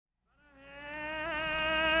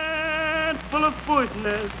full of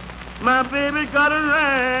foolishness. My baby got a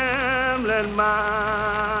rambling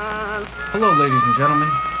mind. Hello, ladies and gentlemen.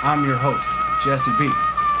 I'm your host, Jesse B.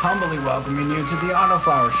 Humbly welcoming you to the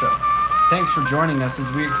Autoflowers show. Thanks for joining us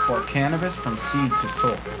as we explore cannabis from seed to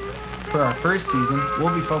soul. For our first season,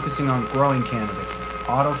 we'll be focusing on growing cannabis,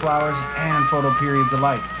 autoflowers, and photoperiods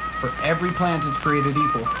alike. For every plant is created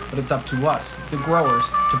equal, but it's up to us, the growers,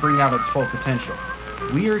 to bring out its full potential.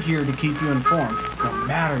 We are here to keep you informed, no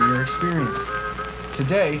matter your experience.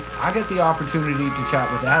 Today, I get the opportunity to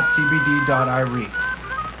chat with @cbd.irie.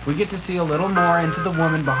 We get to see a little more into the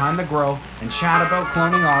woman behind the grow and chat about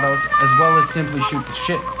cloning autos, as well as simply shoot the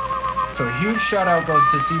shit. So a huge shout out goes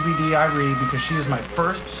to CBD Irie because she is my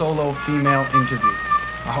first solo female interview.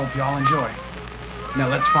 I hope y'all enjoy. Now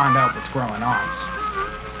let's find out what's growing arms.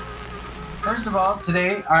 First of all,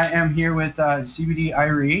 today I am here with CBD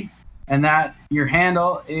Irie, and that your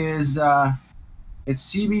handle is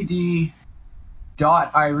it's CBD.Irie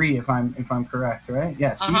if I'm correct, right?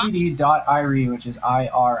 Yeah, CBD.Irie, which is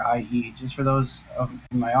IRIE. Just for those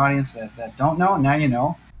in my audience that don't know, now you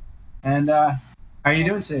know. And how are you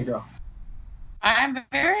doing today, girl? I'm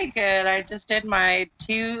very good. I just did my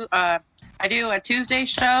I do a Tuesday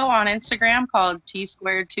show on Instagram called T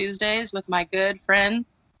Squared Tuesdays with my good friend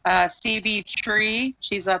CB Tree.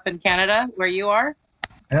 She's up in Canada, where you are.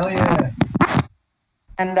 Hell yeah.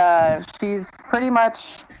 And she's pretty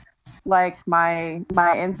much like my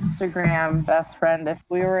Instagram best friend. If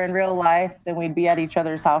we were in real life, then we'd be at each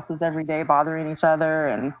other's houses every day, bothering each other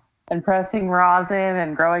and pressing rosin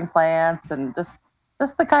and growing plants, and just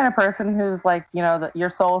the kind of person who's like, you know, your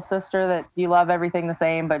soul sister, that you love everything the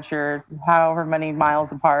same, but you're however many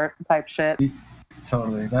miles apart type shit.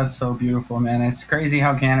 Totally. That's so beautiful, man. It's crazy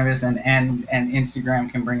how cannabis and Instagram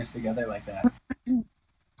can bring us together like that.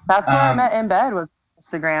 That's where I met in bed, was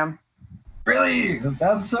Instagram. Really?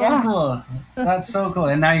 That's so cool. That's so cool.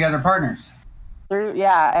 And now you guys are partners. Through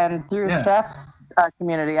Chef's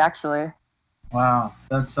community, actually. Wow.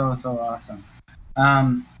 That's so awesome.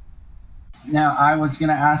 Now I was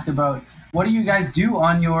gonna ask about, what do you guys do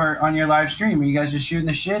on your live stream? Are you guys just shooting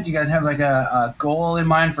the shit? Do you guys have like a goal in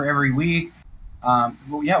mind for every week?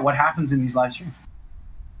 What happens in these live streams?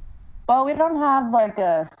 Well, we don't have like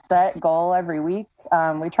a set goal every week.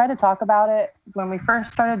 We try to talk about it. When we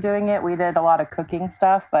first started doing it, we did a lot of cooking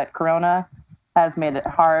stuff, but Corona has made it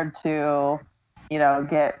hard to,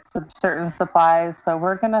 get some certain supplies. So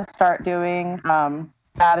we're gonna start doing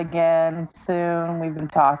that again soon. We've been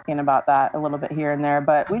talking about that a little bit here and there,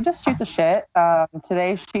 but we just shoot the shit.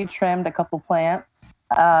 Today she trimmed a couple plants.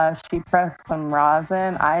 She pressed some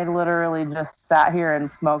rosin. I literally just sat here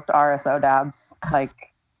and smoked RSO dabs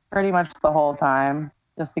like pretty much the whole time,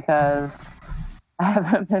 just because I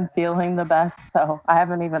haven't been feeling the best. So I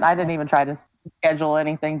didn't even try to schedule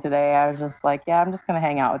anything today. I was just like, I'm just gonna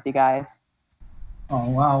hang out with you guys. Oh,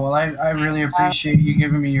 wow. Well, I really appreciate you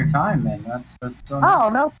giving me your time, then. That's so nice. Oh,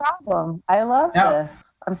 no problem. I love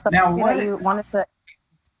this. I'm so happy that you wanted to...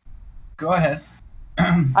 Go ahead.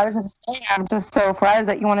 I was just saying, I'm just so flattered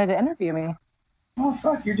that you wanted to interview me. Oh,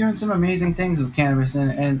 fuck. You're doing some amazing things with cannabis.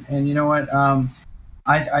 And you know what?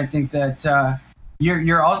 I think that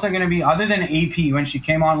you're also going to be, other than AP, when she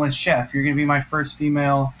came on with Chef, you're going to be my first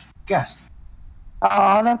female guest.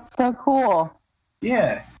 Oh, that's so cool.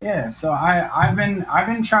 Yeah. So I've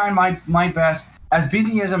been trying my best, as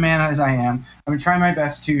busy as a man as I am. I've been trying my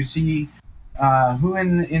best to see who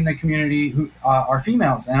in the community who are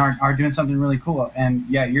females and are doing something really cool. And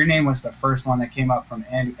yeah, your name was the first one that came up from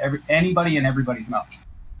anybody and everybody's mouth.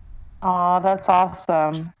 Oh, that's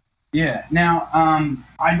awesome. Yeah. Now,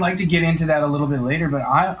 I'd like to get into that a little bit later, but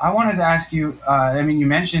I wanted to ask you. You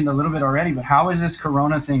mentioned a little bit already, but how is this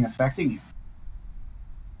Corona thing affecting you?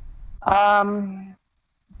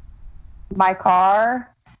 My car,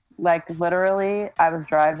 like literally, I was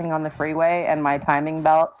driving on the freeway and my timing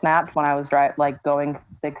belt snapped when I was going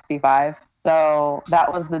 65. So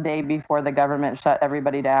that was the day before the government shut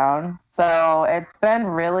everybody down. So it's been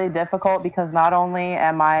really difficult because not only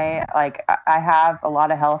am I I have a lot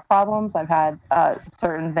of health problems. I've had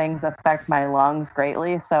certain things affect my lungs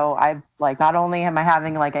greatly. So I've not only am I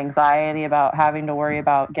having anxiety about having to worry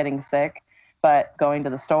about getting sick, but going to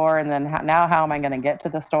the store, and then now how am I going to get to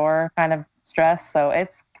the store kind of stress. So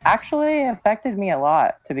it's actually affected me a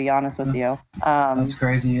lot, to be honest with you. That's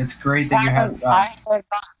crazy. It's great that you have... I haven't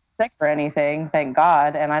gotten sick or anything, thank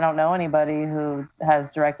God, and I don't know anybody who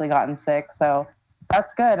has directly gotten sick, so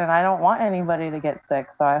that's good, and I don't want anybody to get sick,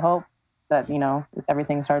 so I hope that,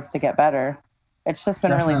 everything starts to get better. It's just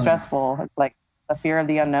been really stressful. It's like the fear of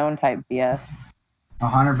the unknown type BS.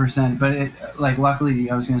 100%. But luckily,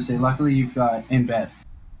 I was going to say, luckily you've got in bed.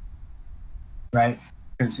 right?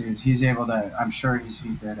 Because he's able to. I'm sure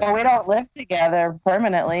he's there. Well, we don't live together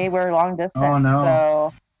permanently. We're long distance. Oh no.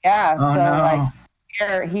 So yeah. Oh so no.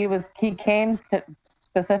 like he came to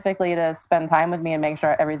specifically to spend time with me and make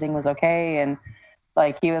sure everything was okay, and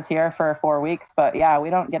like he was here for 4 weeks. But yeah, we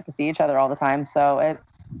don't get to see each other all the time, so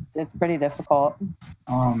it's pretty difficult.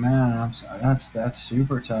 Oh man, I'm sorry. That's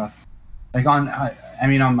super tough. Like on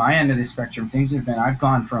my end of the spectrum, things have been. I've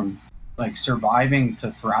gone from like surviving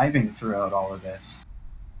to thriving throughout all of this.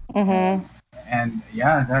 Mm-hmm. And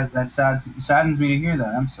yeah, that saddens me to hear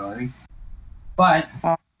that. I'm sorry, but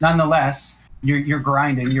nonetheless, you're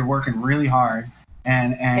grinding. You're working really hard,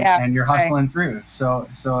 and you're hustling through. So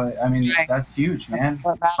I mean, that's huge, man.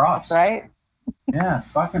 Props, right? Yeah,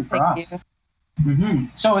 fucking props. Thank you. Mm-hmm.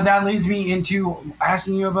 So that leads me into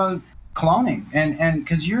asking you about cloning, and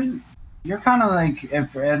because you're kind of like,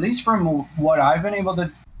 at least from what I've been able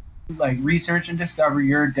to like research and discover,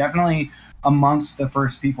 you're definitely amongst the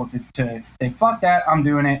first people to say, fuck that, I'm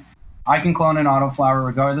doing it. I can clone an autoflower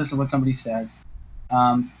regardless of what somebody says.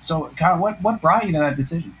 So kind of what brought you to that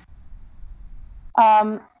decision?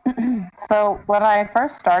 So when I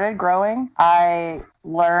first started growing, I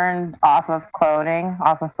learned off of cloning,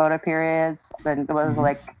 off of photo periods, and it was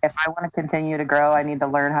like, if I want to continue to grow, I need to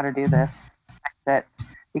learn how to do this. That's it.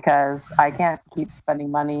 Because I can't keep spending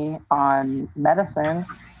money on medicine,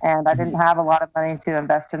 and I didn't have a lot of money to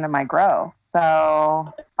invest into my grow.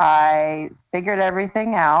 So I figured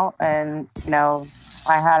everything out, and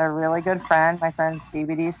I had a really good friend, my friend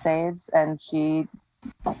CBD Sage, and she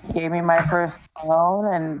gave me my first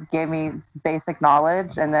clone and gave me basic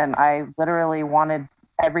knowledge, and then I literally wanted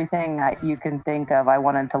everything that you can think of. I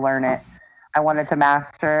wanted to learn it. I wanted to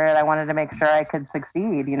master it. I wanted to make sure I could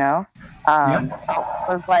succeed, It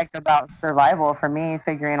was like about survival for me,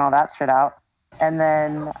 figuring all that shit out. And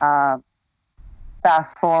then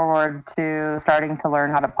fast forward to starting to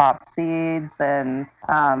learn how to pop seeds and,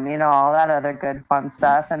 all that other good fun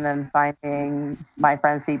stuff. And then finding my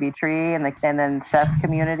friend CB Tree and then Chef's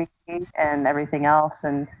Community and everything else,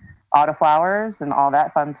 and Autoflowers and all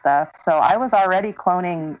that fun stuff. So I was already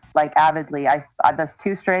cloning like avidly. Those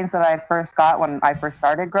 2 strains that I first got when I first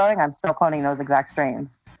started growing, I'm still cloning those exact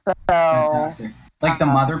strains. So fantastic. Like the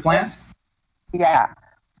mother plants? Yeah.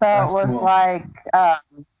 So that's it was cool. like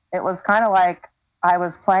it was kind of like I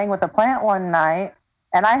was playing with a plant one night,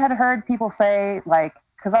 and I had heard people say, like,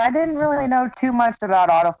 because I didn't really know too much about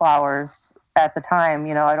autoflowers at the time.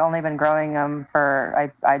 I'd only been growing them for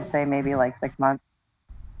I'd say maybe like 6 months.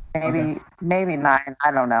 Maybe 9.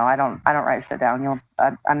 I don't know. I don't write shit down.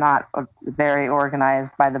 I'm not a very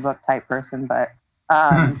organized by the book type person, but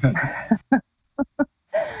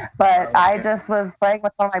but I just was playing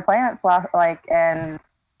with one of my plants, and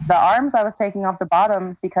the arms I was taking off the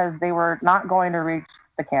bottom because they were not going to reach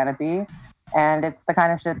the canopy, and it's the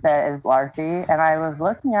kind of shit that is larvae. And I was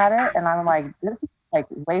looking at it, and I'm like, this is like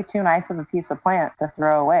way too nice of a piece of plant to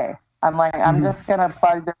throw away. I'm like, I'm just gonna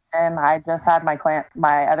plug this in. I just had my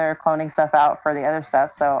other cloning stuff out for the other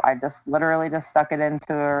stuff, so I just literally just stuck it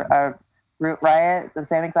into a Root Riot, the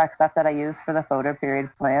same exact stuff that I used for the photo period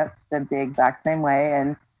plants, did the exact same way,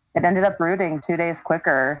 and it ended up rooting 2 days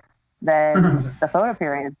quicker than the photo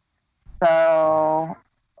period. So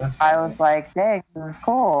I was like, dang, this is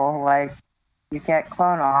cool. Like, you can't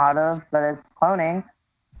clone autos, but it's cloning.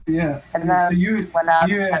 Yeah. And then so you went out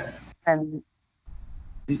and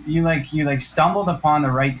you stumbled upon the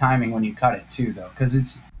right timing when you cut it too, though, because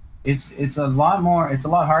it's a lot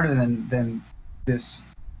harder than this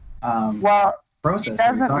process. It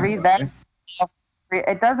doesn't re-veg. Right?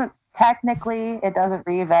 It doesn't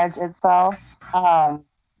re-veg itself,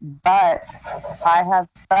 but I have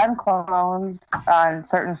done clones on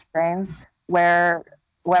certain strains where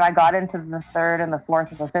when I got into the 3rd and the 4th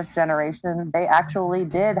and the 5th generation, they actually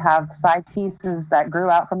did have side pieces that grew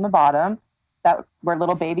out from the bottom that were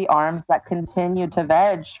little baby arms that continued to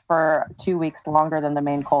veg for 2 weeks longer than the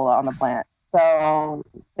main cola on the plant. So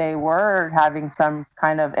they were having some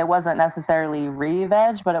kind of, it wasn't necessarily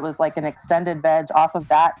re-veg, but it was like an extended veg off of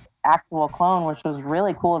that actual clone, which was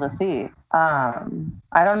really cool to see. I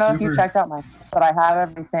don't know if you checked out my, but I have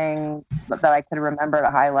everything that I could remember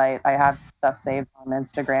to highlight. I have stuff saved on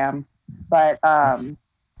Instagram, but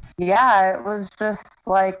yeah, it was just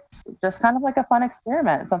kind of like a fun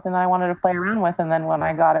experiment, something that I wanted to play around with. And then when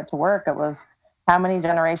I got it to work, it was, how many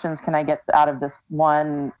generations can I get out of this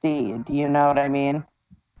one seed? You know what I mean?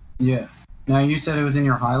 Yeah. Now, you said it was in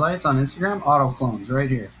your highlights on Instagram? Auto clones, right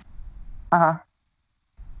here. Uh-huh.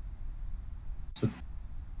 So,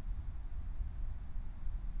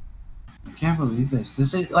 I can't believe this.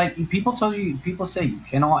 This is, like, people say you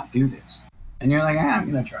cannot do this. And you're like,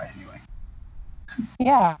 I'm going to try anyway.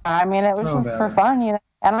 Yeah, I mean, it was So just for bad. fun,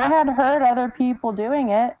 And I had heard other people doing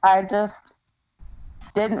it. I just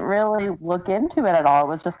didn't really look into it at all. It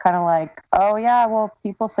was just kind of like, oh yeah, well,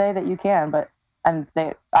 people say that you can, I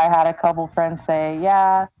had a couple friends say,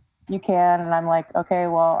 yeah, you can, and I'm like, okay,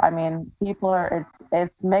 well, I mean,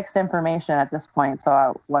 it's mixed information at this point. So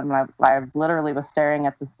I literally was staring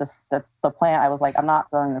at the plant, I was like, I'm not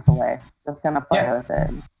throwing this away. Just gonna play Yeah, with it.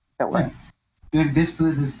 If it yeah. works. Dude,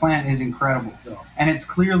 this plant is incredible, though, and it's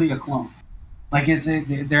clearly a clone. Like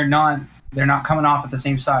they're not coming off at the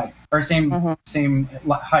same side or same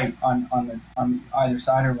height on either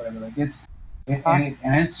side or whatever. Like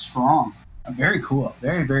and it's strong. Very cool.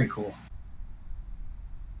 Very very cool.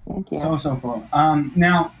 Thank you. So cool.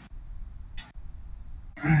 Now,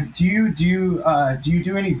 do you do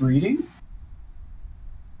any breeding?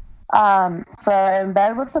 So in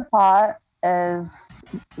bed with the pot is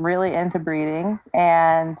really into breeding,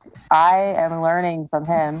 and I am learning from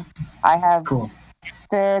him. I have Cool.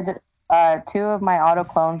 did two of my auto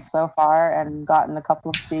clones so far and gotten a couple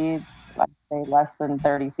of seeds. I'd say less than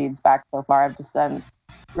 30 seeds back so far. I've just done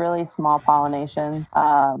really small pollinations.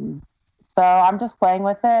 So I'm just playing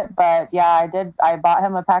with it. But yeah, I bought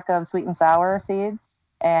him a pack of sweet and sour seeds,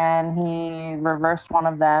 and he reversed one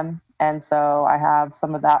of them. And so I have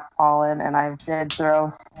some of that pollen, and I did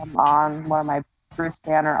throw some on one of my Bruce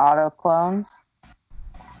Banner auto clones.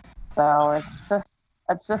 So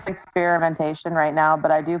it's just experimentation right now, but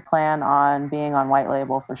I do plan on being on white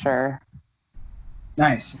label for sure.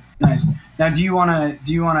 Nice, nice. Now, do you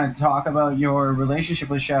wanna talk about your relationship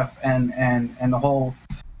with Chef and the whole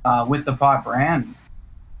with the pot brand?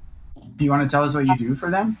 Do you want to tell us what you do for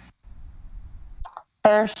them?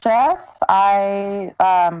 For Chef, I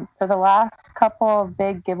for the last couple of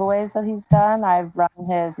big giveaways that he's done, I've run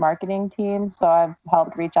his marketing team, so I've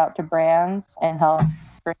helped reach out to brands and help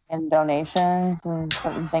bring in donations and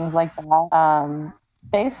certain things like that.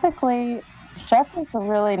 Basically, Chef is a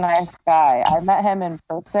really nice guy. I met him in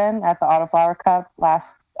person at the Autoflower Cup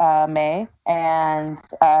last May, and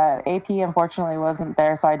AP unfortunately wasn't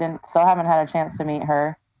there, so I didn't still haven't had a chance to meet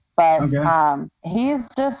her. But Okay. he's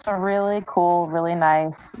just a really cool, really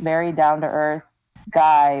nice, very down to earth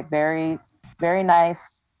guy. Very, very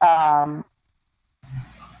nice. How some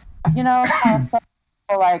people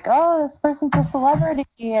are like, oh, this person's a celebrity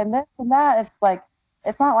and this and that. It's like,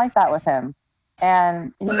 it's not like that with him.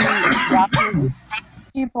 And he values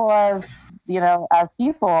people as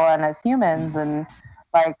people and as humans, and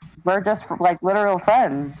like we're just like literal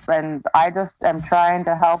friends, and I just am trying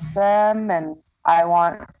to help them, and I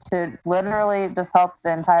want to literally just help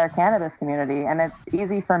the entire cannabis community. And it's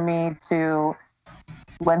easy for me to,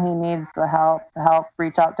 when he needs the help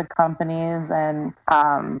reach out to companies. And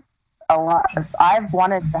a lot I've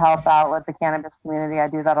wanted to help out with the cannabis community. I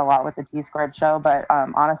do that a lot with the T Squared show, but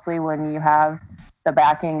honestly, when you have the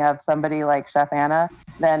backing of somebody like Chef Anna,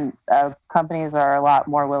 then companies are a lot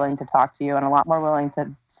more willing to talk to you and a lot more willing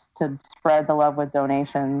to spread the love with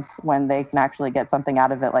donations when they can actually get something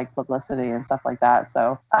out of it, like publicity and stuff like that.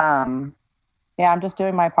 So yeah, I'm just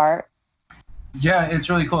doing my part. Yeah,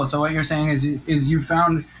 it's really cool. So what you're saying is you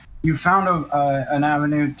found an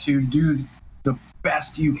avenue to do the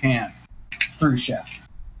best you can through Chef,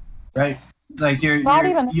 right? Like Not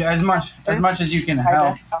even you as much as you can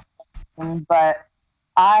help. But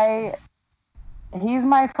he's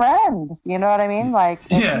my friend. You know what I mean? Like,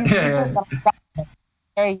 if Yeah, he's yeah, interested, yeah.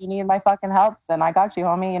 hey, you need my fucking help, then I got you,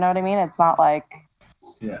 homie. You know what I mean? It's not like,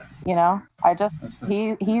 Yeah. I just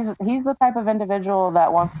he's the type of individual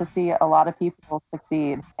that wants to see a lot of people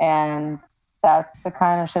succeed, and that's the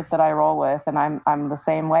kind of shit that I roll with, and I'm the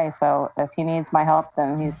same way. So if he needs my help,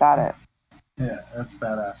 then he's got it. Yeah, that's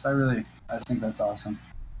badass. I think that's awesome.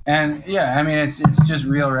 And yeah, I mean it's just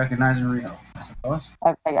real, recognizing real, I suppose.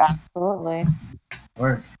 Okay, absolutely.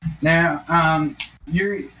 Word. Now,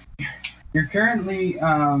 you're currently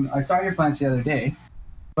I saw your plants the other day,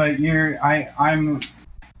 but I'm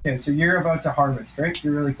okay. So you're about to harvest, right?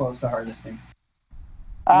 You're really close to harvesting.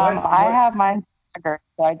 I have mine staggered.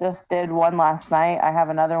 So I just did one last night. I have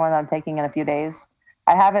another one I'm taking in a few days.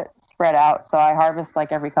 I have it spread out, so I harvest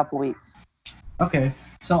like every couple weeks. Okay.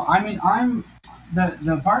 So I mean,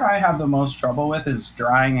 the part I have the most trouble with is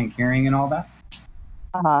drying and curing and all that.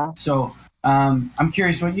 Uh-huh. So I'm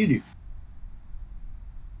curious what you do.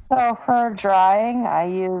 So for drying, I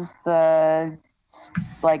use the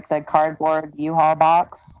cardboard U-Haul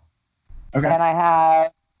box. Okay. And I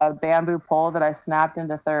have a bamboo pole that I snapped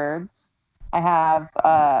into thirds. I have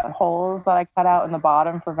holes that I cut out in the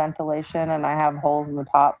bottom for ventilation, and I have holes in the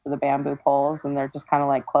top for the bamboo poles, and they're just kind of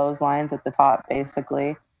like clotheslines at the top,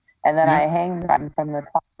 basically. and then Yeah. I hang them from the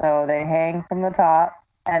top. So they hang from the top,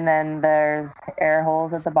 and then there's air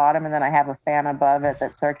holes at the bottom, and then I have a fan above it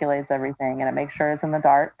that circulates everything, and it makes sure it's in the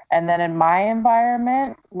dark. And then in my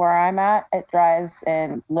environment where I'm at, it dries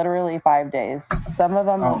in literally 5 days. Some of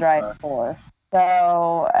them will dry in 4.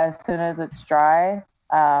 So as soon as it's dry,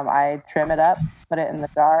 I trim it up, put it in the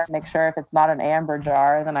jar, make sure if it's not an amber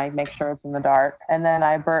jar, then I make sure it's in the dark. And then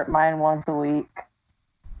I burp mine once a week.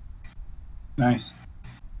 Nice.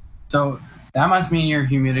 So that must mean your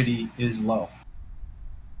humidity is low.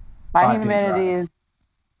 My 5 days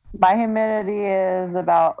humidity is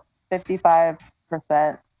about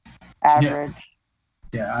 55% average.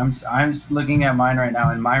 Yeah, I'm looking at mine right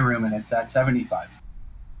now in my room, and it's at 75.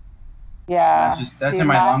 Yeah. That's in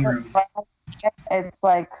my long room. It's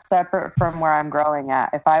like separate from where I'm growing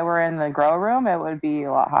at. If I were in the grow room, it would be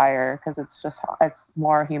a lot higher because it's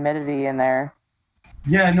more humidity in there.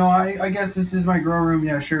 Yeah, no, I guess this is my grow room.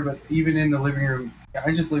 Yeah, sure, but even in the living room,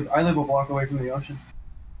 I live a block away from the ocean.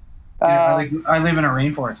 I live in a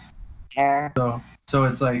rainforest. Air. So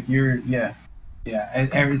it's like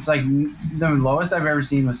it's like the lowest I've ever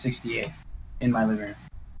seen was 68 in my living room.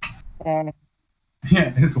 Yeah.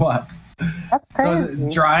 Yeah, it's wild. That's crazy. So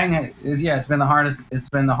drying it's been the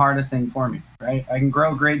hardest thing for me, right? I can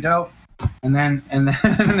grow great dope, and then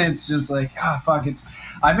it's just like, fuck,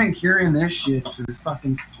 I've been curing this shit for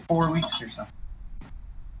fucking 4 weeks or something.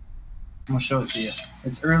 I'll show it to you.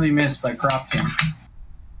 It's Early Mist by Crop King.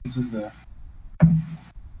 This is the.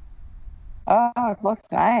 Oh, it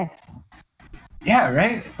looks nice. Yeah,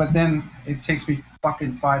 right? But then it takes me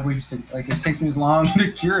fucking 5 weeks to, it takes me as long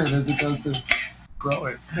to cure it as it does to grow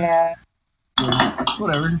it. Yeah.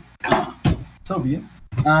 Whatever. So be it.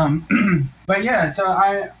 But yeah, so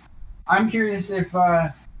I'm curious if,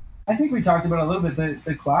 I think we talked about a little bit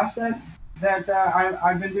the class that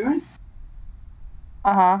I've been doing.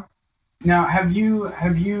 Uh-huh. Now, have you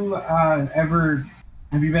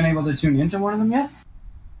been able to tune into one of them yet?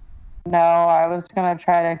 No, I was going to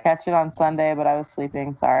try to catch it on Sunday, but I was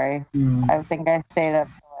sleeping. Sorry. I think I stayed up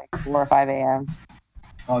till 4 or 5 a.m.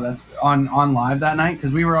 Oh, that's on live that night?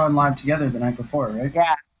 Because we were on live together the night before, right?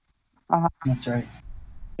 Yeah. Uh-huh. That's right.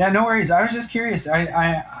 Yeah, no worries. I was just curious.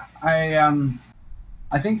 I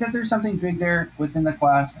think that there's something big there within the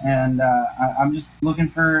class, and I'm just looking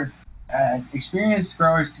for experienced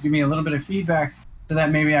growers to give me a little bit of feedback so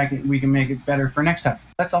that maybe we can make it better for next time.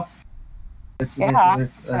 That's all. That's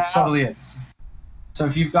totally it. So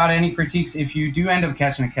if you've got any critiques, if you do end up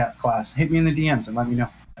catching a cat class, hit me in the DMs and let me know.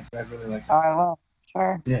 I'd really like that. Oh, I will.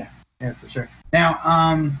 Sure. Yeah, for sure. Now,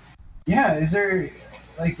 is there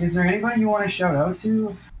anybody you want to shout out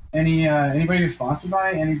to? Anybody you're sponsored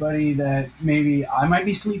by? Anybody that maybe I might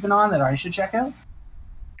be sleeping on that I should check out?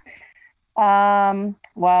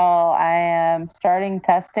 Well, I am starting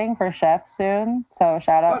testing for chefs soon, so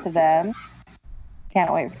shout out to them.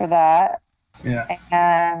 Can't wait for that. Yeah.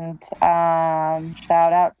 And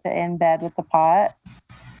shout out to In Bed with the Pot.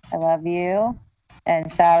 I love you. And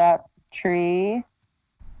shout out to Tree.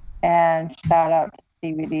 And shout out to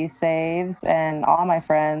CBD Saves and all my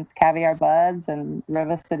friends, Caviar Buds and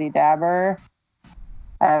River City Dabber.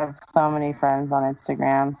 I have so many friends on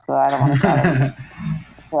Instagram, so I don't want to shout out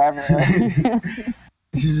forever.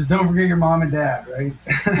 Just don't forget your mom and dad, right?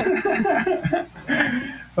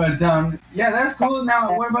 But that's cool.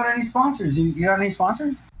 Now, what about any sponsors? You got any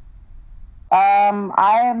sponsors?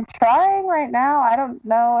 I am trying right now. I don't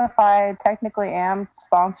know if I technically am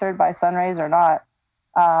sponsored by Sunrays or not.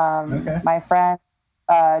 Okay. My friend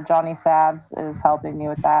Johnny Sabs is helping me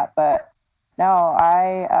with that, but no,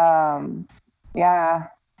 I'm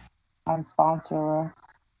sponsorless.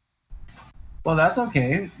 Well, that's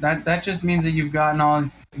okay. That just means that you've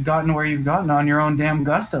gotten where you've gotten on your own damn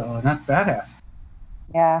gusto, and that's badass.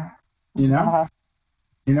 Yeah. You know?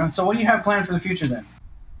 Uh-huh. So what do you have planned for the future then?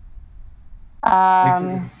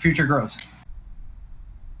 Future growth.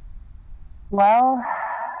 Well,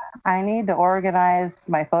 I need to organize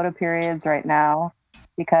my photo periods right now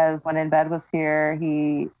because when In Bed was here,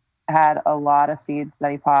 he had a lot of seeds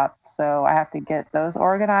that he popped. So I have to get those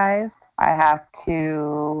organized. I have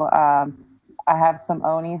to, I have some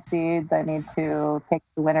Oni seeds. I need to pick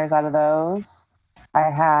the winners out of those.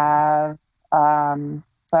 I have I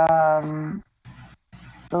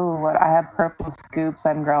have purple scoops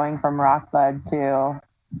I'm growing from Rockbud too.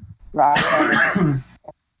 Rockbud.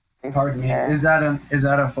 Pardon me. Is that a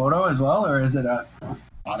photo as well, or is it a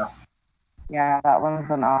auto? Yeah, that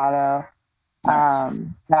one's an auto. Nice.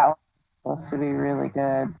 That one's supposed to be really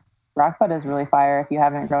good. Rockbud is really fire. If you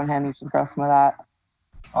haven't grown him, you should grow some of that.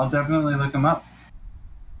 I'll definitely look him up.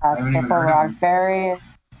 I haven't even Purple heard of him. Rockberry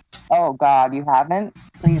Oh God, you haven't?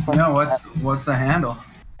 Please look. No, it up. what's the handle?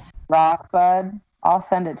 Rockbud. I'll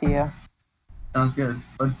send it to you. Sounds good.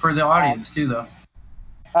 But for the audience too, though.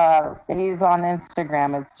 He's on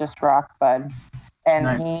Instagram. It's just Rockbud, and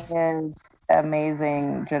Nice. he is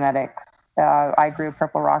amazing genetics. I grew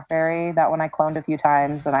purple rockberry. That one I cloned a few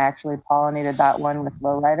times, and I actually pollinated that one with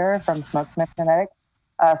Lowrider from Smokesmith Genetics.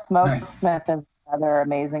 Smokesmith is another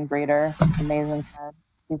amazing breeder, amazing friend.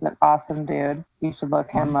 He's an awesome dude. You should look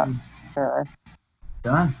him up for sure.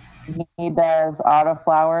 Done. He does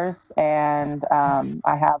Autoflowers, and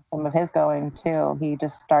I have some of his going too. He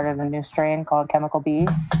just started a new strain called Chemical Bee,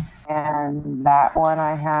 and that one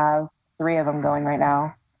I have 3 of them going right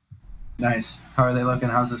now. Nice. How are they looking?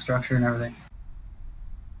 How's the structure and everything?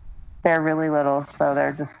 They're really little, so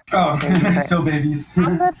they're just Oh, babies right still babies.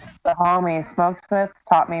 now. The homie Smokesmith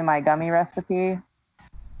taught me my gummy recipe.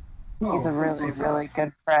 He's a really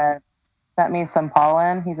good friend. Sent me some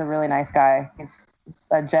pollen. He's a really nice guy. He's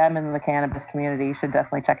a gem in the cannabis community. You should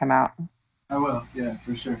definitely check him out. I will. Yeah,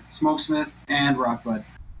 for sure. Smokesmith and Rockbud.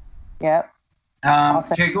 Yep.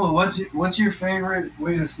 Okay, cool. What's your favorite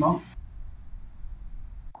way to smoke?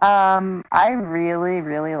 I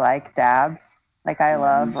really like dabs. Like I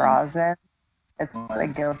love rosin. It's a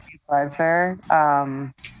guilty pleasure.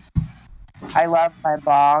 I love my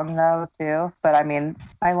bong though too, but I mean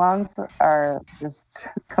my lungs are just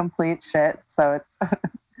complete shit. So it's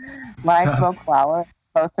when I smoke flower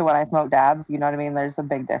opposed to when I smoke dabs. You know what I mean? There's a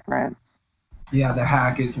big difference. Yeah, the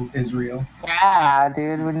hack is real. Yeah,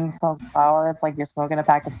 dude. When you smoke flower, it's like you're smoking a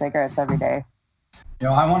pack of cigarettes every day.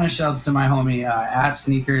 Yo, I want to shouts to my homie at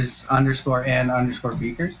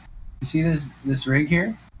sneakers_and_beakers. You see this rig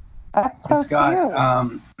here? That's so It's got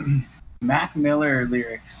Mac Miller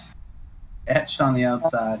lyrics etched on the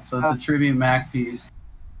outside, so it's a tribute Mac piece,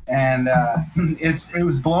 and it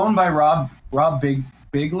was blown by Rob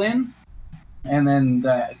Biglin, and then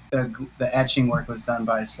the etching work was done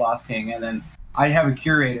by Sloth King, and then I have a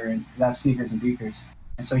curator, and that's Sneakers and Beakers,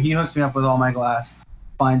 and so he hooks me up with all my glass,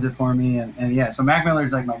 finds it for me, and yeah, so Mac Miller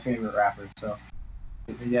is like my favorite rapper, so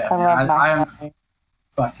yeah, I'm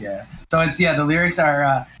fuck yeah. So it's the lyrics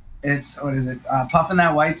are it's what is it? Puffing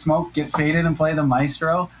that white smoke, get faded and play the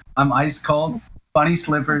maestro. I'm ice cold, funny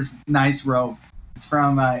slippers, nice rope. It's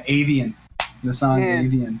from Avian, the song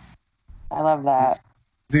Avian. I love that.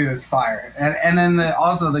 It's fire. And then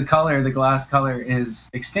also the color, the glass color is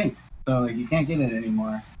extinct, so like you can't get it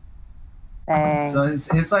anymore. Dang. So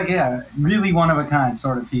it's like really one of a kind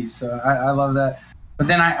sort of piece. So I love that. But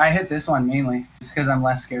then I hit this one mainly just because I'm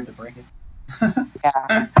less scared to break it.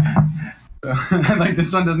 Yeah. So, like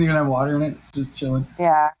this one doesn't even have water in it. It's just chilling.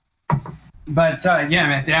 Yeah. But yeah,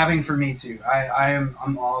 man, dabbing for me too.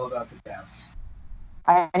 I'm all about the dabs.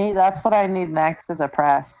 That's what I need next is a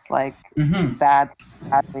press. Like badly.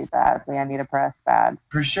 I need a press bad.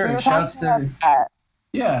 For sure. Shouts to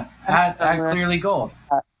at Clearly Gold.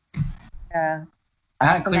 Yeah.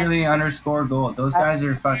 At Clearly _gold. Those guys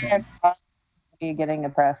are fucking. Be getting a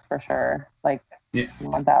press for sure. Like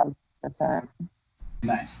 1000%.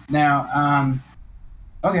 Nice. Now,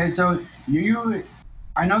 okay, so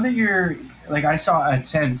I know that you're like I saw a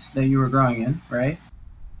tent that you were growing in, right?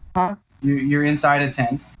 Huh? You're inside a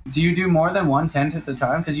tent. Do you do more than one tent at the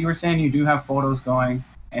time? Because you were saying you do have photos going,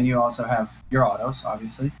 and you also have your autos,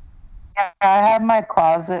 obviously. Yeah, I have my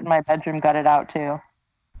closet in my bedroom gutted out too.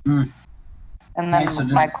 And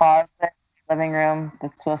then my closet, living room,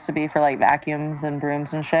 that's supposed to be for like vacuums and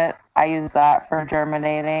brooms and shit. I use that for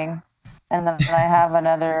germinating. And then I have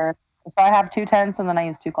so I have 2 tents and then I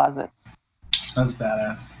use 2 closets. That's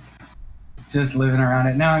badass. Just living around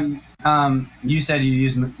it. Now, you said you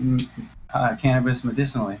use cannabis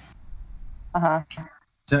medicinally. Uh-huh.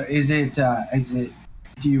 So is it,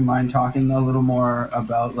 do you mind talking a little more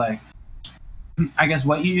about like, I guess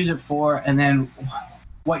what you use it for, and then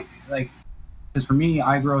what, like, because for me,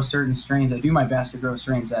 I grow certain strains. I do my best to grow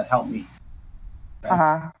strains that help me. Right?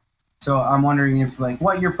 Uh-huh. So I'm wondering if like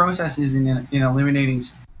what your process is in eliminating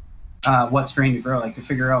what strain to grow, like to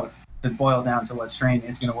figure out, to boil down to what strain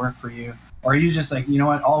is going to work for you. Or are you just like, you know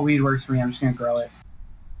what, all weed works for me, I'm just going to grow it?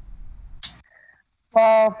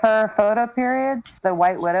 Well, for photo periods, the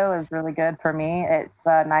White Widow is really good for me. It's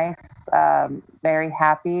a nice, very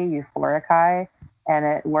happy, euphoric high, and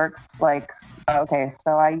it works like, okay,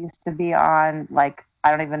 so I used to be on like, I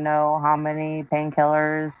don't even know how many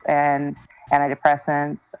painkillers and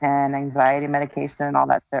antidepressants and anxiety medication and all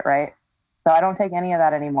that shit, right? So I don't take any of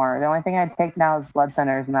that anymore. The only thing I take now is blood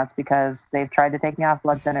thinners, and that's because they've tried to take me off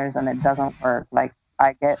blood thinners and it doesn't work. Like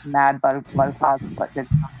I get mad blood clots, but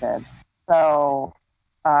it's not good. So,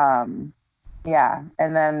 yeah.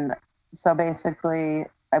 And then, so basically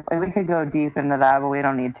we could go deep into that, but we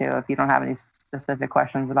don't need to if you don't have any specific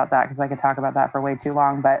questions about that, because I could talk about that for way too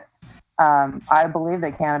long. But I believe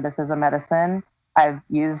that cannabis is a medicine. I've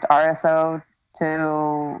used RSO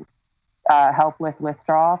to help with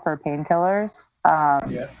withdrawal for painkillers.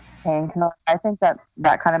 Painkiller. I think that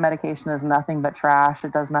kind of medication is nothing but trash.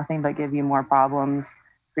 It does nothing but give you more problems,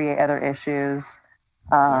 create other issues.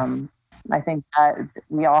 I think that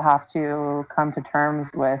we all have to come to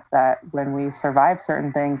terms with that when we survive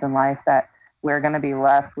certain things in life, that we're going to be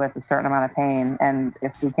left with a certain amount of pain. And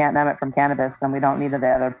if we can't numb it from cannabis, then we don't need the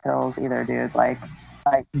other pills either, dude.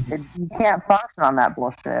 You can't function on that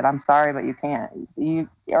bullshit. I'm sorry, but you can't.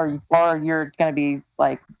 Or you're going to be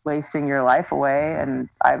like wasting your life away. And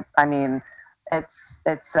I mean, it's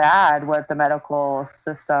sad what the medical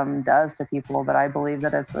system does to people, but I believe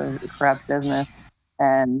that it's a corrupt business.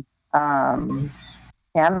 And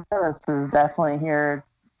cannabis is definitely here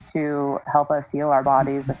to help us heal our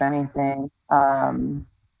bodies, if anything.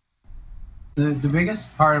 The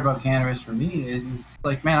biggest part about cannabis for me is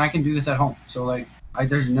like, man, I can do this at home. So like,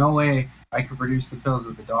 there's no way I could produce the pills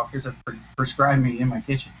that the doctors have prescribed me in my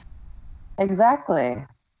kitchen. Exactly.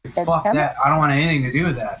 Fuck that. I don't want anything to do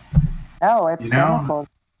with that. No, it's chemicals.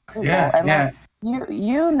 Yeah, and yeah.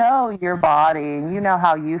 You know your body, and you know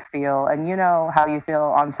how you feel, and you know how you feel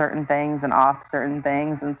on certain things and off certain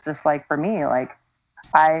things. And it's just like, for me, like,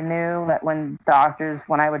 I knew that when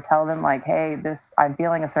I would tell them like, hey, I'm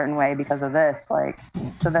feeling a certain way because of this, like,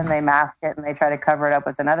 so then they mask it and they try to cover it up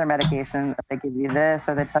with another medication. They give you this,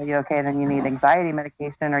 or they tell you, okay, then you need anxiety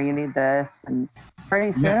medication, or you need this, and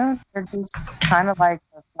pretty soon you're just kind of like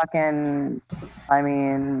a fucking,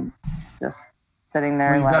 just sitting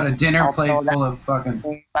there. You've got a dinner plate full of full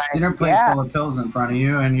of pills in front of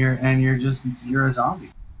you, and you're a zombie.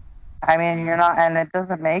 I mean, you're not, and it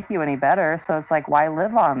doesn't make you any better. So it's like, why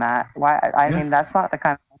live on that? I mean, that's not the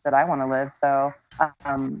kind of life that I want to live. So,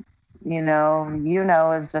 you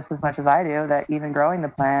know, is just as much as I do that even growing the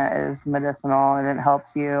plant is medicinal and it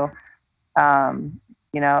helps you.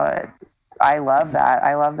 You know, I love that.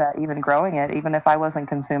 I love that even growing it, even if I wasn't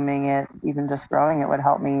consuming it, even just growing it would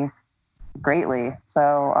help me greatly.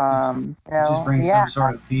 So, you know, just brings some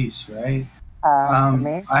sort of peace, right?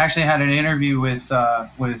 I actually had an interview with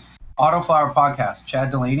Autoflower podcast, Chad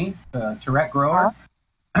Delaney, the Tourette grower,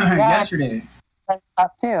 yesterday.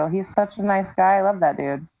 Up too. He's such a nice guy. I love that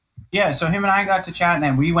dude. Yeah, so him and I got to chatting,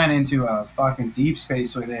 and we went into a fucking deep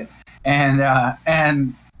space with it, and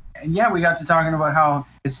yeah, we got to talking about how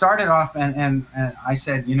it started off, and I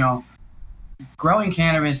said, you know, growing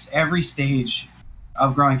cannabis, every stage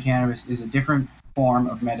of growing cannabis is a different form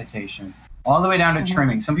of meditation, all the way down to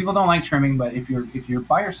trimming. Some people don't like trimming, but if you're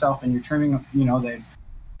by yourself and you're trimming, you know, the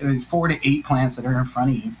 4 to 8 plants that are in front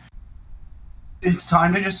of you, it's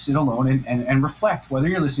time to just sit alone and reflect. Whether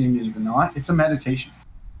you're listening to music or not, it's a meditation.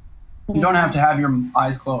 You don't have to have your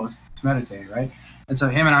eyes closed to meditate, right? And so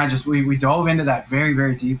him and I we dove into that very,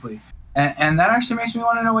 very deeply. And that actually makes me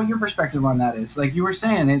want to know what your perspective on that is. Like you were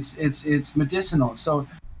saying, it's medicinal. So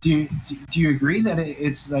do you agree that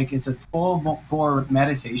it's a full bore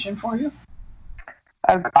meditation for you?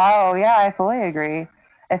 Oh yeah, I fully agree.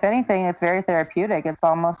 If anything, it's very therapeutic. It's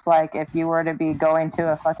almost like if you were to be going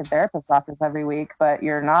to a fucking therapist's office every week, but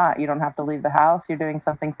you're not. You don't have to leave the house. You're doing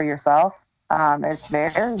something for yourself. It's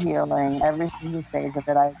very healing. Every single stage of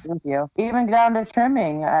it, I agree with you. Even down to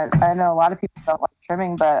trimming. I know a lot of people don't like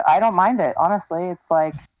trimming, but I don't mind it. Honestly, it's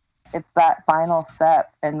like it's that final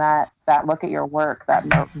step and that look at your work, that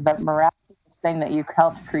miraculous thing that you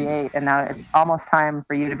helped create, and now it's almost time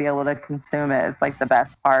for you to be able to consume it. It's like the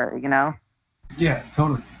best part, you know? Yeah,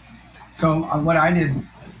 totally. So what I did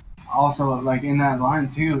also, like in that line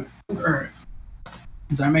too,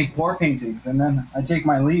 is I make pour paintings, and then I take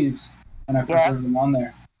my leaves and I preserve them on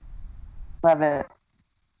there. Love it.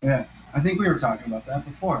 Yeah, I think we were talking about that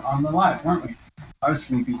before on the live, weren't we? I was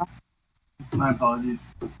sleepy. My apologies.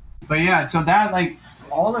 But yeah, so that, like,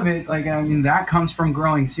 all of it, like, I mean, that comes from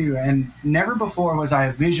growing too. And never before was I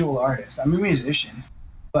a visual artist. I'm a musician,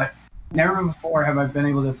 but never before have I been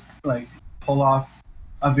able to, like, pull off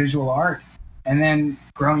a visual art. And then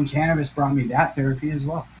growing cannabis brought me that therapy as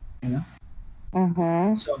well, you know?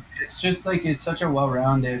 Mm-hmm. So it's just like, it's such a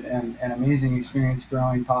well-rounded and amazing experience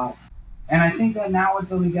growing pot. And I think that now with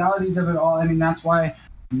the legalities of it all, I mean, that's why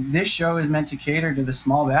this show is meant to cater to the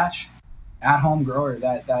small batch at-home grower,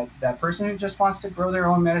 that person who just wants to grow their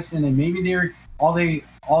own medicine, and maybe they're all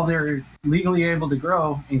they're legally able to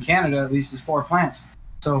grow in Canada at least is 4 plants.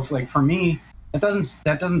 So if, like, for me, that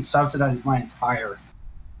doesn't subsidize my entire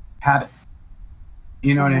habit.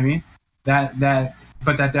 You know what I mean?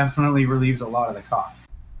 But that definitely relieves a lot of the cost.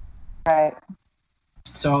 Right.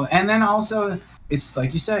 So, and then also, it's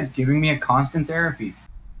like you said, giving me a constant therapy,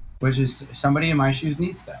 which is somebody in my shoes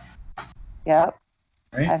needs that, Yep.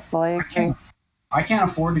 right? I fully agree. I can't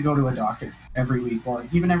afford to go to a doctor every week or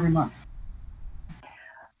even every month,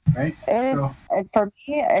 right? For me,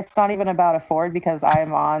 it's not even about afford because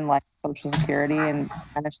I'm on like Social Security and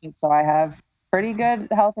kind of shit, so I have pretty good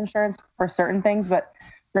health insurance for certain things. But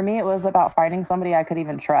for me, it was about finding somebody I could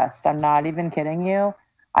even trust. I'm not even kidding you.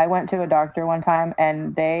 I went to a doctor one time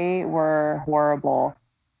and they were horrible,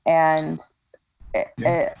 and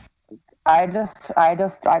I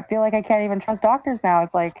feel like I can't even trust doctors now.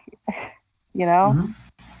 It's like, you know.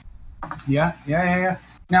 Mm-hmm. Yeah.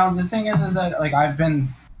 Now the thing is that like I've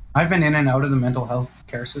been in and out of the mental health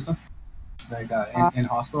care system, like in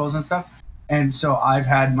hospitals and stuff, and so I've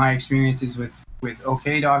had my experiences with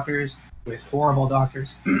okay doctors, with horrible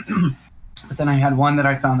doctors, but then I had one that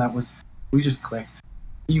I found that we just clicked.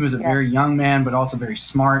 He was a very young man, but also very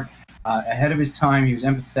smart, ahead of his time. He was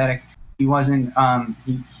empathetic. He wasn't.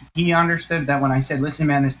 He understood that when I said, "Listen,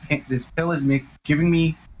 man, this pill is giving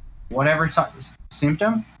me whatever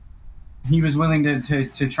symptom," he was willing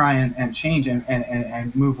to try and change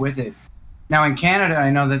and move with it. Now in Canada, I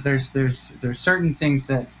know that there's certain things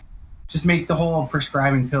that just make the whole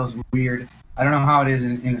prescribing pills weird. I don't know how it is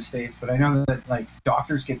in the States, but I know that like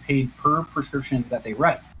doctors get paid per prescription that they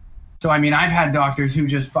write. So I mean, I've had doctors who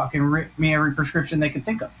just fucking rip me every prescription they could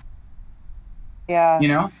think of. Yeah. You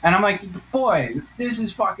know, and I'm like, boy, this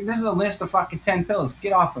is a list of fucking 10 pills.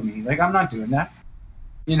 Get off of me. Like I'm not doing that.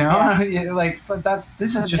 You know, like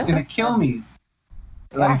this is just gonna kill me.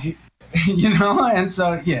 Like, you know, and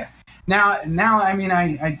so yeah. Now I mean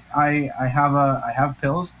I have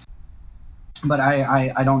pills, but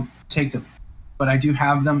I don't take them, but I do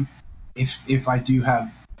have them if I do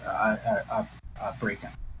have a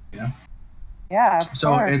breakdown. You know. Yeah.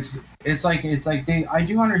 So it's like I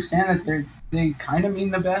do understand that they kind of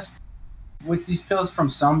mean the best with these pills from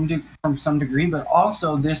some degree, but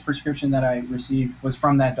also this prescription that I received was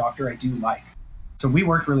from that doctor I do like. So we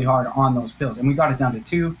worked really hard on those pills, and we got it down to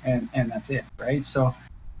 2, and that's it, right? So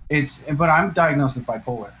but I'm diagnosed with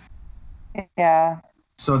bipolar. Yeah.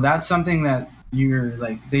 So that's something that you're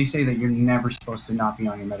like, they say that you're never supposed to not be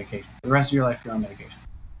on your medication. The rest of your life you're on medication.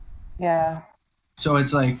 Yeah. So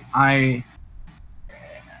it's like I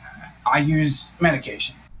use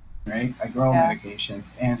medication. Right, I grow medication,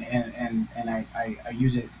 and I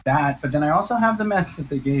use it but then I also have the meds that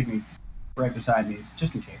they gave me right beside me,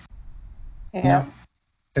 just in case. Yeah. You know,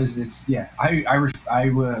 because it's I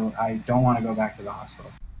don't want to go back to the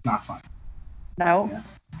hospital. It's not fun. No.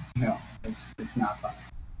 No, it's not fun.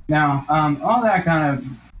 Now, all that kind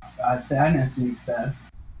of sadness being said,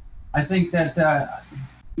 I think that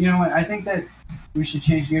you know what, I think that we should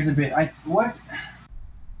change gears a bit.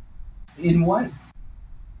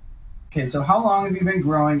 Okay, so how long have you been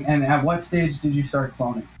growing, and at what stage did you start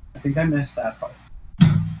cloning? I think I missed that part.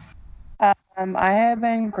 I have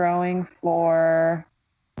been growing for,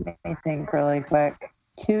 let me think really quick,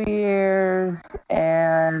 2 years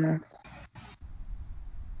and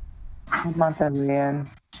what month are we in?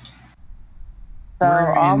 So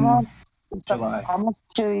We're in July. Almost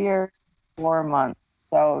 2 years, 4 months.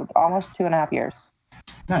 So almost 2.5 years.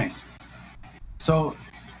 Nice. So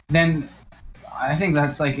then I think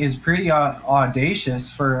that's like is pretty audacious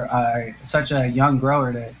for such a young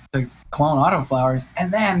grower to clone Autoflowers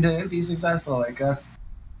and then to be successful. Like that's,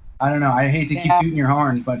 I don't know. I hate to keep tooting your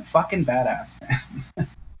horn, but fucking badass, man.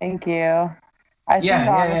 Thank you. I think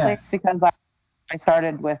honestly it's because I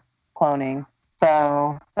started with cloning,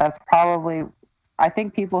 so that's probably. I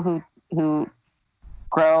think people who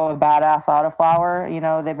grow a badass autoflower, you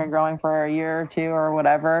know, they've been growing for a year or 2 or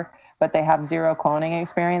whatever, but they have 0 cloning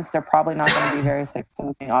experience, they're probably not going to be very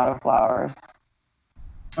successful with autoflowers.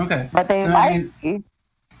 Okay. But they might be.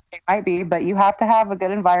 They might be, but you have to have a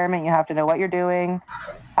good environment. You have to know what you're doing,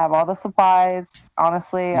 have all the supplies.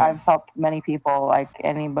 Honestly, I've helped many people, like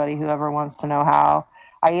anybody who ever wants to know how.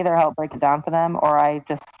 I either help break it down for them or I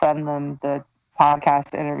just send them the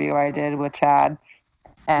podcast interview I did with Chad.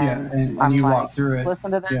 And you like, walk through it.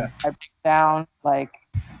 Listen to this. I break it down. Like,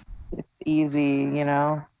 it's easy, you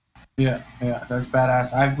know? Yeah, that's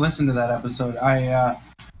badass. I've listened to that episode.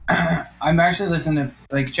 I'm actually listening to,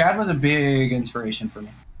 like, Chad was a big inspiration for me.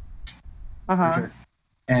 For sure.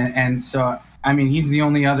 And so, I mean, he's the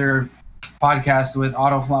only other podcast with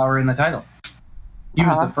Autoflower in the title. He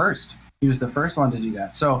was the first. He was the first one to do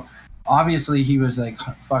that. So, obviously, he was, like,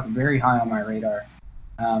 fucking very high on my radar.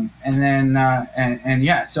 And then,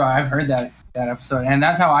 so I've heard that episode, and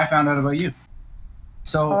that's how I found out about you.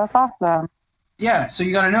 So that's awesome. Yeah, so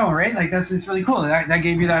you got to know, right? Like it's really cool. That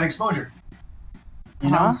gave you that exposure.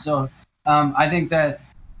 You know, so I think that,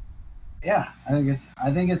 yeah,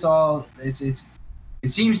 I think it's all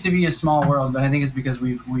it seems to be a small world, but I think it's because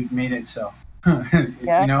we've made it so.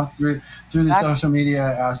 Yeah. You know, through the social media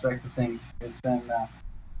aspect of things, it's been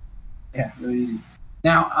really easy.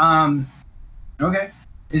 Now, okay,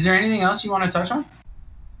 is there anything else you want to touch on?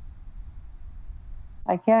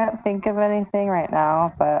 I can't think of anything right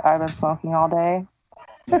now, but I've been smoking all day.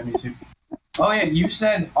 Yeah, me too. Oh yeah, you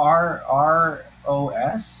said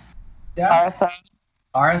ROS? Yeah. RSO.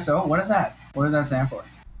 RSO. What is that? What does that stand for?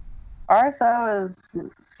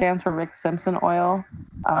 Stands for Rick Simpson oil.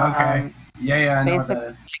 Okay. Yeah, I know what that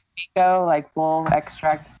is. Pico, like full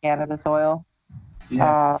extract cannabis oil.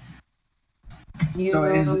 Yeah. You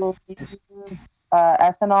So use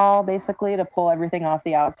ethanol basically to pull everything off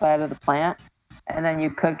the outside of the plant, and then you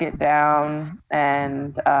cook it down,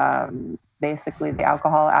 and basically the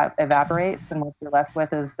alcohol evaporates, and what you're left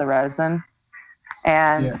with is the resin.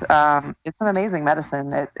 And it's an amazing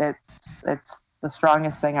medicine. It's the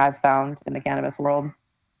strongest thing I've found in the cannabis world.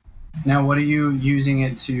 Now, what are you using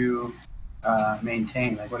it to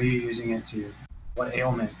maintain? Like, what are you using it to? What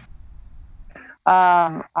ailment?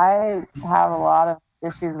 I have a lot of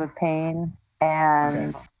issues with pain,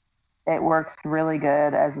 and it works really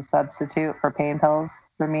good as a substitute for pain pills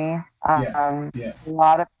for me. A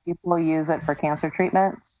lot of people use it for cancer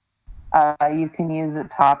treatments. You can use it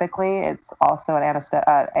topically. It's also an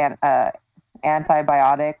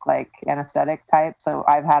antibiotic, like anesthetic type. So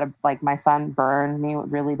I've had my son burned me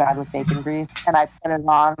really bad with bacon grease, and I put it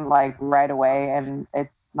on like right away, and it's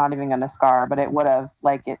not even gonna scar, but it would have.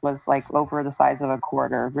 It was like over the size of a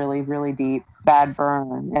quarter, really, really deep, bad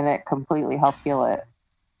burn, and it completely helped heal it.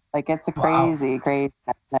 Like, it's a crazy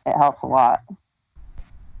medicine. It helps a lot.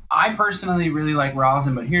 I personally really like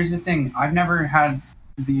rosin, but here's the thing: I've never had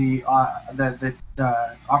the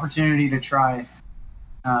opportunity to try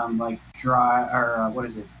dry or what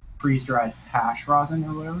is it, freeze-dried hash rosin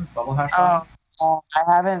or whatever, bubble hash rosin. I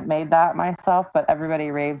haven't made that myself, but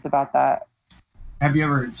everybody raves about that. Have you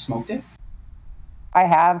ever smoked it? I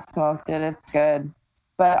have smoked it. It's good.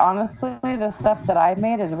 But honestly, the stuff that I've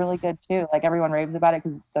made is really good too. Like, everyone raves about it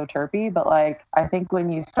because it's so terpy. But I think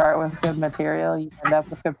when you start with good material, you end up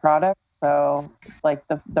with good products. So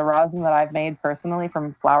the rosin that I've made personally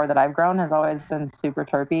from flower that I've grown has always been super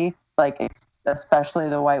terpy. Especially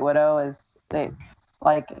the White Widow it's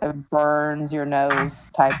like it burns your nose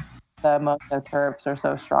type. The Moto terps are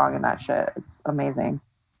so strong in that shit. It's amazing.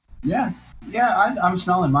 Yeah, I'm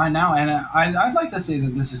smelling mine now, and I'd like to say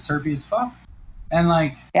that this is terpy as fuck. And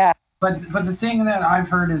but the thing that I've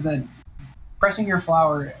heard is that pressing your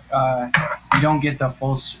flower, you don't get the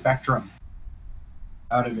full spectrum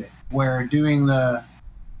out of it. Where doing the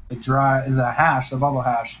bubble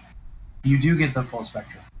hash, you do get the full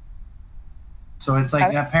spectrum. So it's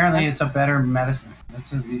apparently it's a better medicine.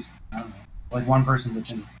 That's at least, I don't know, like one person's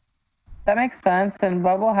opinion. That makes sense, and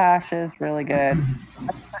bubble hash is really good.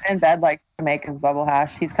 In bed likes to make his bubble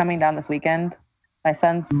hash. He's coming down this weekend. My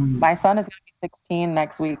son is going to be 16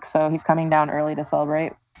 next week, so he's coming down early to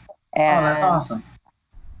celebrate. And that's awesome.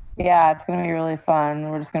 Yeah, it's going to be really fun.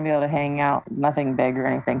 We're just going to be able to hang out. Nothing big or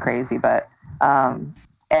anything crazy, but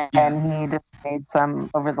and he just made some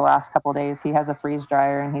over the last couple of days. He has a freeze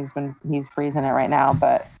dryer, and he's freezing it right now,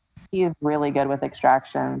 but he's really good with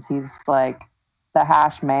extractions. He's like the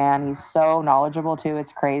hash man. He's so knowledgeable too.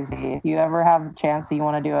 It's crazy. If you ever have a chance that you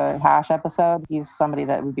want to do a hash episode, he's somebody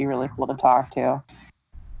that would be really cool to talk to.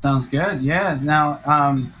 Sounds good. Yeah. Now,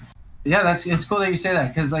 it's cool that you say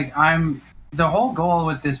that, because the whole goal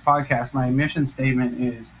with this podcast, my mission statement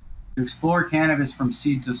is to explore cannabis from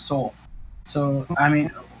seed to soul. So, I mean,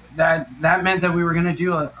 that meant that we were going to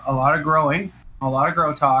do a lot of growing, a lot of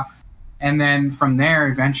grow talk, and then from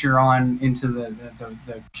there venture on into the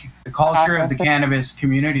culture of the cannabis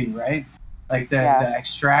community, right? Like the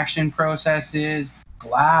extraction processes,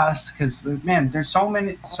 glass, because man, there's so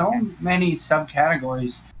many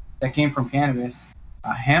subcategories that came from cannabis.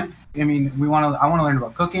 Hemp. I mean, I want to learn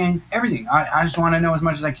about cooking, everything. I just want to know as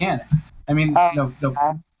much as I can. I mean,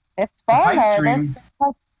 it's fun.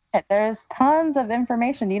 There's tons of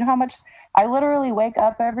information. Do you know how much I literally wake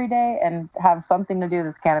up every day and have something to do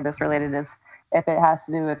that's cannabis related? Is if it has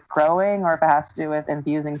to do with growing, or if it has to do with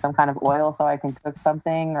infusing some kind of oil so I can cook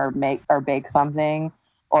something or make or bake something,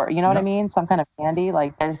 or you know what I mean, some kind of candy.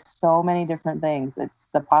 Like, there's so many different things.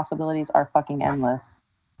 The possibilities are fucking endless.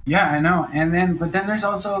 Yeah, I know. But then there's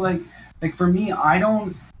also like for me, I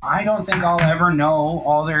don't think I'll ever know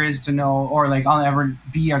all there is to know, or like I'll ever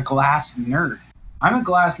be a glass nerd. I'm a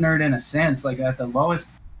glass nerd in a sense, like at the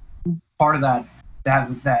lowest part of that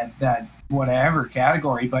whatever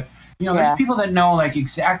category. But You know, there's people that know like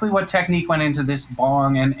exactly what technique went into this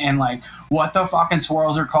bong and like what the fucking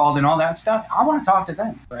swirls are called and all that stuff. I want to talk to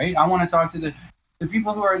them, right? I want to talk to the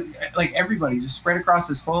people who are like everybody just spread across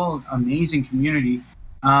this whole amazing community,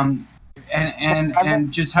 and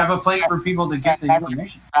just have a place for people to get the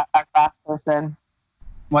information. Our last person.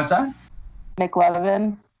 What's that? Mick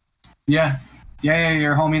Levin. Yeah,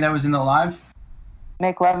 your homie that was in the live.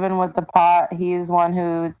 Mick Levin with the pot. He's one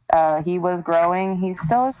who he was growing. He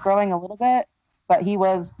still is growing a little bit, but he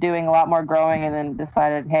was doing a lot more growing and then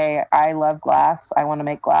decided, hey, I love glass. I want to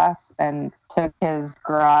make glass, and took his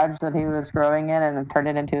garage that he was growing in and turned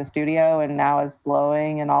it into a studio, and now is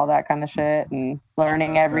blowing and all that kind of shit and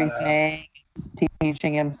learning everything,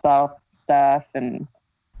 teaching himself stuff. And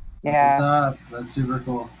yeah. What's up? That's super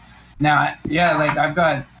cool. Now, yeah, like I've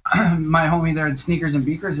got my homie there at Sneakers and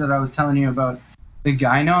Beakers that I was telling you about. The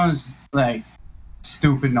guy knows, like,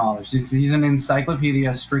 stupid knowledge. He's an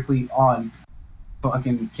encyclopedia strictly on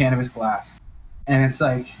fucking cannabis glass. And it's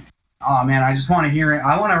like, oh, man, I just want to hear it.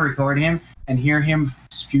 I want to record him and hear him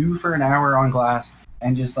spew for an hour on glass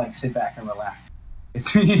and just, like, sit back and relax.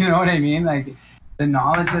 It's, you know what I mean? Like, the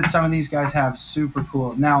knowledge that some of these guys have, super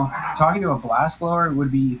cool. Now, talking to a blast blower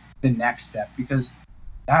would be the next step, because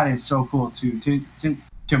that is so cool, too.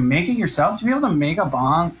 To make it yourself, to be able to make a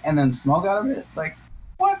bong and then smoke out of it, like,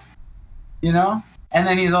 what? You know? And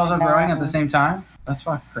then he's also growing at the same time. That's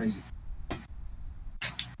fucking crazy.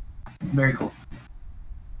 Very cool.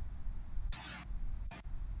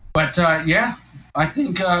 But, yeah, I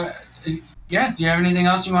think, yeah, do you have anything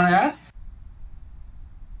else you want to add?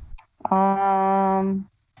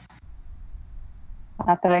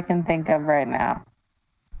 Not that I can think of right now.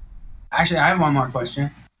 Actually, I have one more question.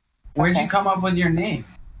 Where'd you come up with your name?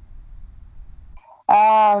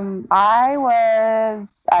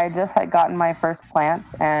 I just had gotten my first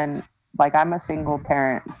plants, and like I'm a single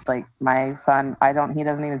parent. Like my son, he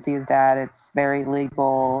doesn't even see his dad. It's very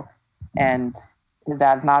legal, and his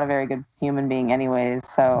dad's not a very good human being anyways.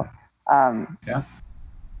 So, yeah.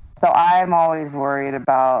 So I'm always worried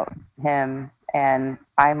about him, and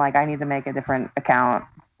I'm like, I need to make a different account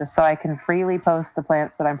just so I can freely post the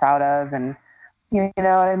plants that I'm proud of, and you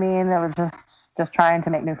know what I mean? It was just trying to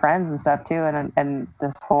make new friends and stuff too, and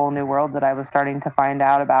this whole new world that I was starting to find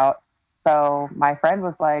out about. So my friend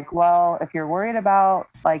was like, well, if you're worried about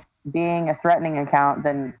like being a threatening account,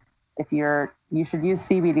 then you should use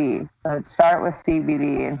CBD. So start with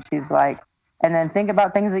CBD. And she's like, and then think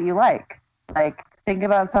about things that you like think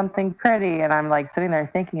about something pretty. And I'm like sitting there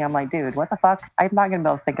thinking, I'm like, dude, what the fuck? I'm not gonna be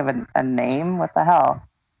able to think of a name. What the hell?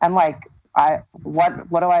 I'm like, what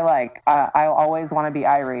do I like? I always want to be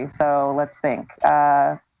Irie. So let's think.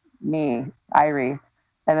 Me, Irie.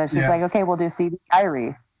 And then she's like, okay, we'll do CB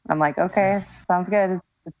Irie. I'm like, okay, sounds good.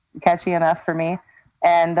 It's catchy enough for me.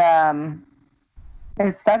 And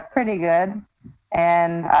it stuck pretty good.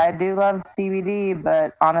 And I do love CBD,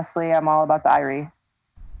 but honestly, I'm all about the Irie.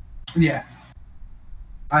 Yeah.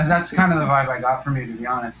 That's kind of the vibe I got from you, to be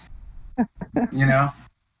honest. You know?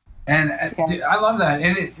 And I love that.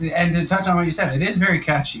 And to touch on what you said, it is very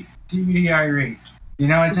catchy. CBD Irie. You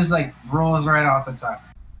know, it just like rolls right off the tongue.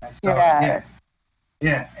 So,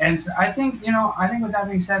 yeah. And so I think with that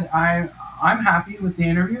being said, I'm happy with the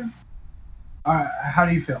interview. How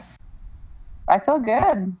do you feel? I feel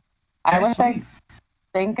good. I wish I could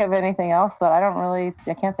think of anything else, but I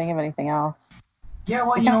can't think of anything else. Yeah,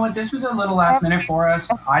 well, you know what? This was a little last minute for us.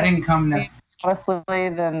 I didn't come to... Honestly,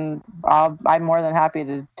 then I'm more than happy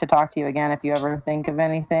to talk to you again if you ever think of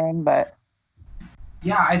anything, but...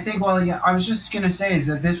 Yeah, I think, I was just going to say is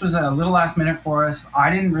that this was a little last minute for us.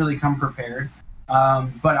 I didn't really come prepared,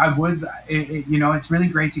 but I would, it's really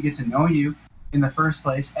great to get to know you in the first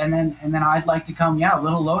place, and then I'd like to come, a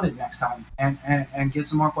little loaded next time and get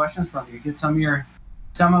some more questions from you, get some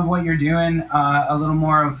of what you're doing, a little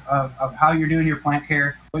more of how you're doing your plant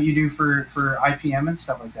care, what you do for IPM and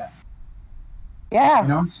stuff like that. Yeah. You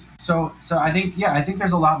know, so I think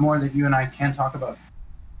there's a lot more that you and I can talk about.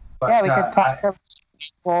 But, we could talk about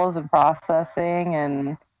goals and processing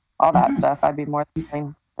and all that stuff. I'd be more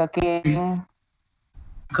than cooking.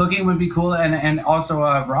 Cooking would be cool, and also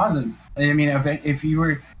rosin. I mean, if you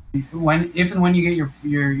were when you get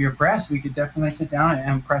your press, we could definitely sit down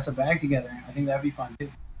and press a bag together. I think that'd be fun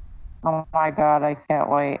too. Oh my god, I can't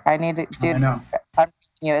wait. I need to, dude. I know.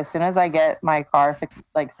 As soon as I get my car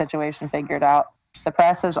situation figured out,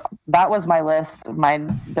 that was my list.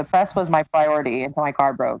 The press was my priority until my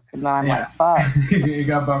car broke, and then I'm like, fuck. You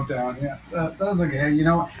got bumped down. Yeah, that's okay. You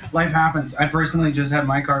know, life happens. I personally just had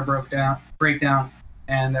my car break down,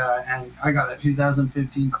 and I got a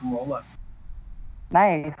 2015 Corolla.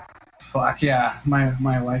 Nice. fuck yeah,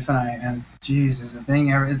 my wife and I, and geez, is the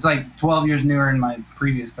thing ever. It's like 12 years newer than my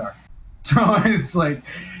previous car, so it's like,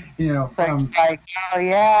 you know, from like, oh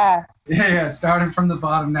yeah. yeah, started from the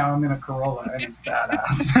bottom. Now I'm in a Corolla, and it's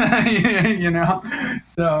badass, you know.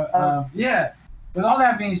 So yeah. With all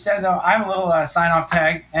that being said, though, I have a little sign-off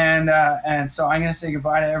tag, and so I'm gonna say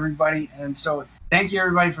goodbye to everybody. And so thank you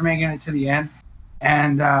everybody for making it to the end.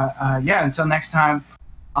 And yeah, until next time,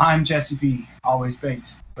 I'm Jesse B. Always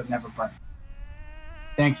baked, but never burnt.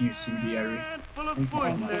 Thank you, CDRE. Thank you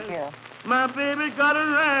so much. Thank you. My baby got a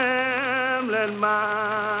rambling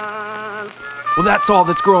mind. Well, that's all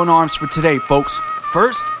that's growing arms for today, folks.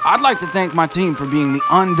 First, I'd like to thank my team for being the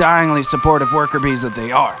undyingly supportive worker bees that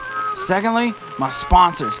they are. Secondly, my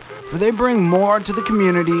sponsors, for they bring more to the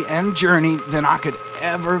community and journey than I could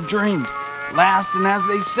ever have dreamed. Last, and as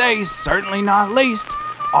they say, certainly not least,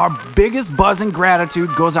 our biggest buzz and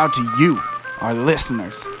gratitude goes out to you, our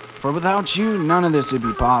listeners. For without you, none of this would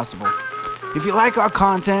be possible. If you like our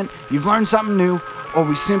content, you've learned something new, or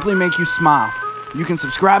we simply make you smile, you can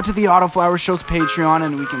subscribe to the Autoflowers Show's Patreon,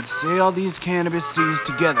 and we can sail these cannabis seas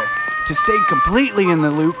together. To stay completely in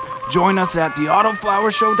the loop, join us at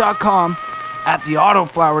theautoflowershow.com, at The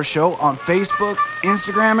Autoflowers Show on Facebook,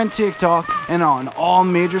 Instagram, and TikTok, and on all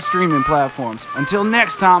major streaming platforms. Until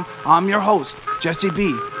next time, I'm your host, Jesse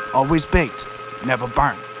B. Always baked, never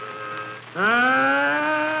burnt. Hey,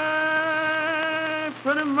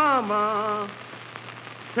 pretty mama,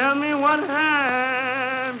 tell me what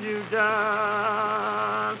have you done?